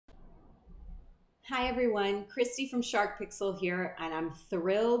Hi everyone, Christy from Shark Pixel here, and I'm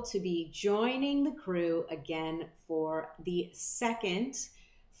thrilled to be joining the crew again for the second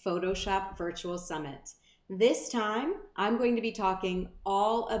Photoshop Virtual Summit. This time, I'm going to be talking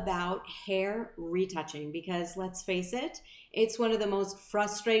all about hair retouching because let's face it, it's one of the most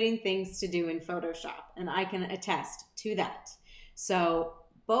frustrating things to do in Photoshop, and I can attest to that. So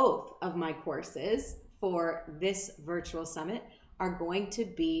both of my courses for this virtual summit are going to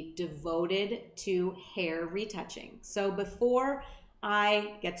be devoted to hair retouching. So before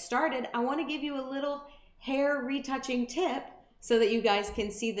I get started, I want to give you a little hair retouching tip so that you guys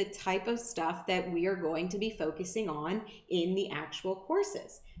can see the type of stuff that we are going to be focusing on in the actual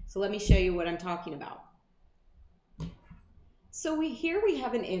courses. So let me show you what I'm talking about. So here we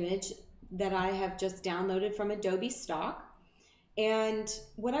have an image that I have just downloaded from Adobe Stock. And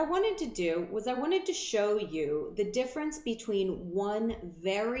what I wanted to do was I wanted to show you the difference between one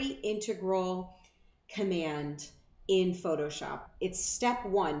very integral command in Photoshop. It's step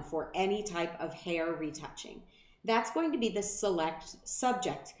one for any type of hair retouching. That's going to be the select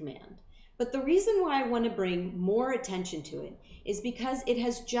subject command. But the reason why I want to bring more attention to it is because it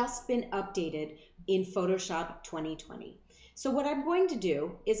has just been updated in Photoshop 2020. So what I'm going to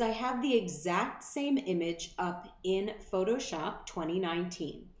do is I have the exact same image up in Photoshop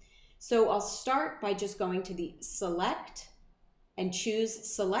 2019. So I'll start by just going to the select and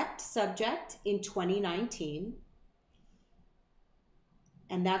choose select subject in 2019.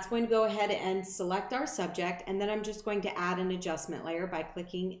 And that's going to go ahead and select our subject. And then I'm just going to add an adjustment layer by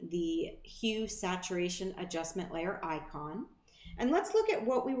clicking the hue saturation adjustment layer icon. And let's look at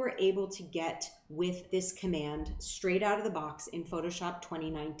what we were able to get with this command straight out of the box in Photoshop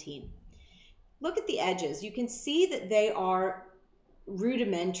 2019. Look at the edges. You can see that they are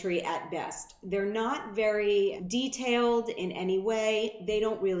rudimentary at best. They're not very detailed in any way. They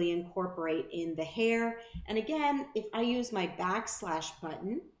don't really incorporate in the hair. And again, if I use my backslash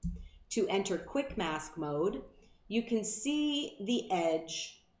button to enter quick mask mode, you can see the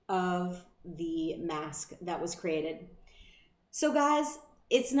edge of the mask that was created. So guys,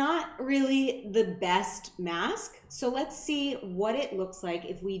 it's not really the best mask. So let's see what it looks like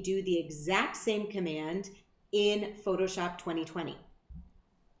if we do the exact same command in Photoshop 2020.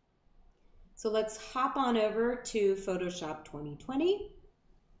 So let's hop on over to Photoshop 2020.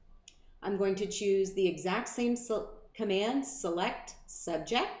 I'm going to choose the exact same command, select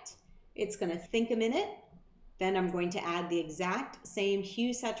subject. It's going to think a minute. Then I'm going to add the exact same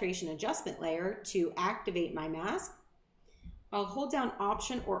hue saturation adjustment layer to activate my mask. I'll hold down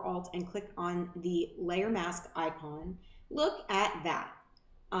Option or Alt and click on the layer mask icon. Look at that.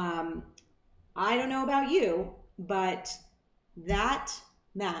 I don't know about you, but that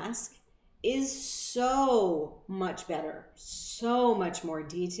mask is so much better, so much more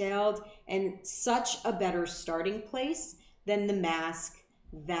detailed, and such a better starting place than the mask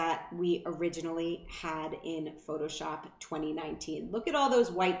that we originally had in Photoshop 2019. Look at all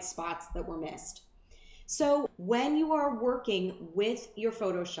those white spots that were missed. So when you are working with your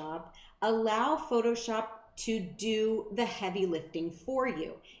Photoshop, allow Photoshop to do the heavy lifting for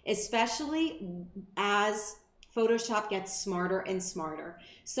you, especially as Photoshop gets smarter and smarter.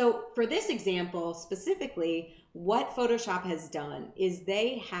 So for this example specifically, what Photoshop has done is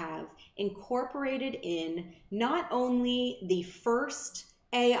they have incorporated in not only the first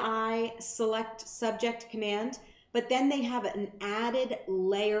AI select subject command, but then they have an added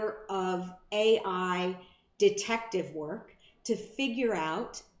layer of AI detective work to figure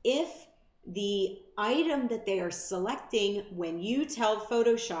out if the item that they are selecting when you tell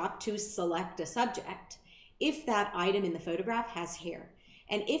Photoshop to select a subject, if that item in the photograph has hair.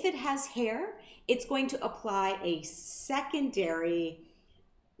 And if it has hair, it's going to apply a secondary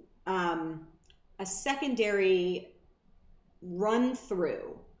run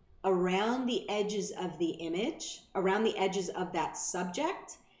through around the edges of the image, around the edges of that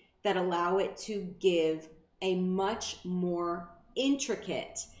subject, that allow it to give a much more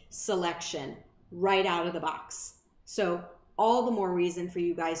intricate selection right out of the box. So all the more reason for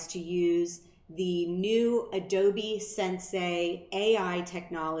you guys to use the new Adobe Sensei AI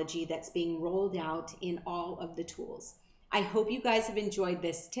technology that's being rolled out in all of the tools. I hope you guys have enjoyed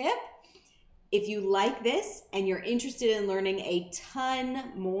this tip. If you like this and you're interested in learning a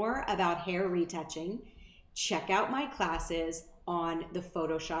ton more about hair retouching, check out my classes on the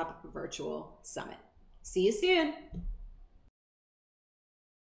Photoshop Virtual Summit. See you soon.